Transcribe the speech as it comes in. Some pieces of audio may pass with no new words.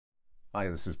Hi,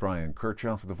 this is Brian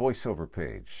Kirchoff of the Voiceover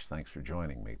page. Thanks for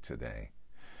joining me today.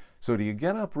 So do you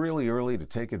get up really early to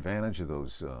take advantage of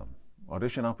those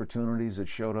audition opportunities that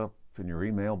showed up in your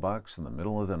email box in the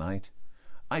middle of the night?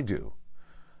 I do.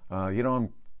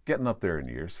 I'm getting up there in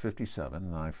years, 57,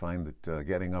 and I find that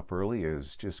getting up early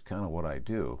is just kind of what I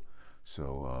do.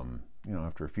 So,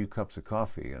 after a few cups of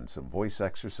coffee and some voice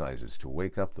exercises to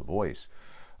wake up the voice,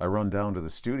 I run down to the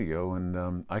studio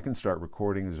and I can start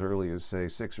recording as early as, say,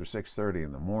 6 or 6:30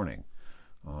 in the morning.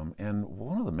 And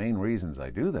one of the main reasons I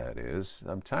do that is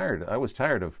I'm tired. I was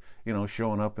tired of,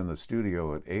 showing up in the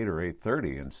studio at 8 or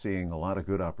 8:30 and seeing a lot of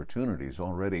good opportunities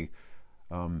already,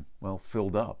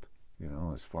 filled up,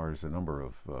 as far as the number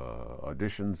of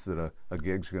auditions that a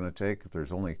gig's going to take. If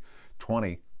there's only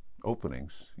 20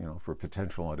 openings, for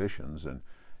potential auditions, and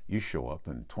you show up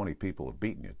and 20 people have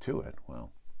beaten you to it,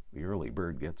 well, the early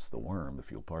bird gets the worm,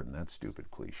 if you'll pardon that stupid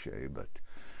cliche, but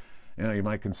you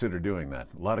might consider doing that.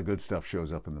 A lot of good stuff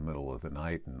shows up in the middle of the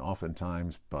night, and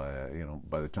oftentimes by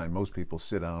the time most people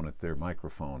sit down at their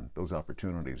microphone, those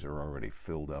opportunities are already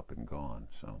filled up and gone.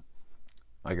 So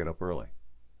I get up early,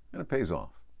 and it pays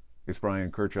off. It's Brian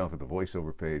Kirchoff at the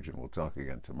Voiceover page, and we'll talk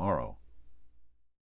again tomorrow.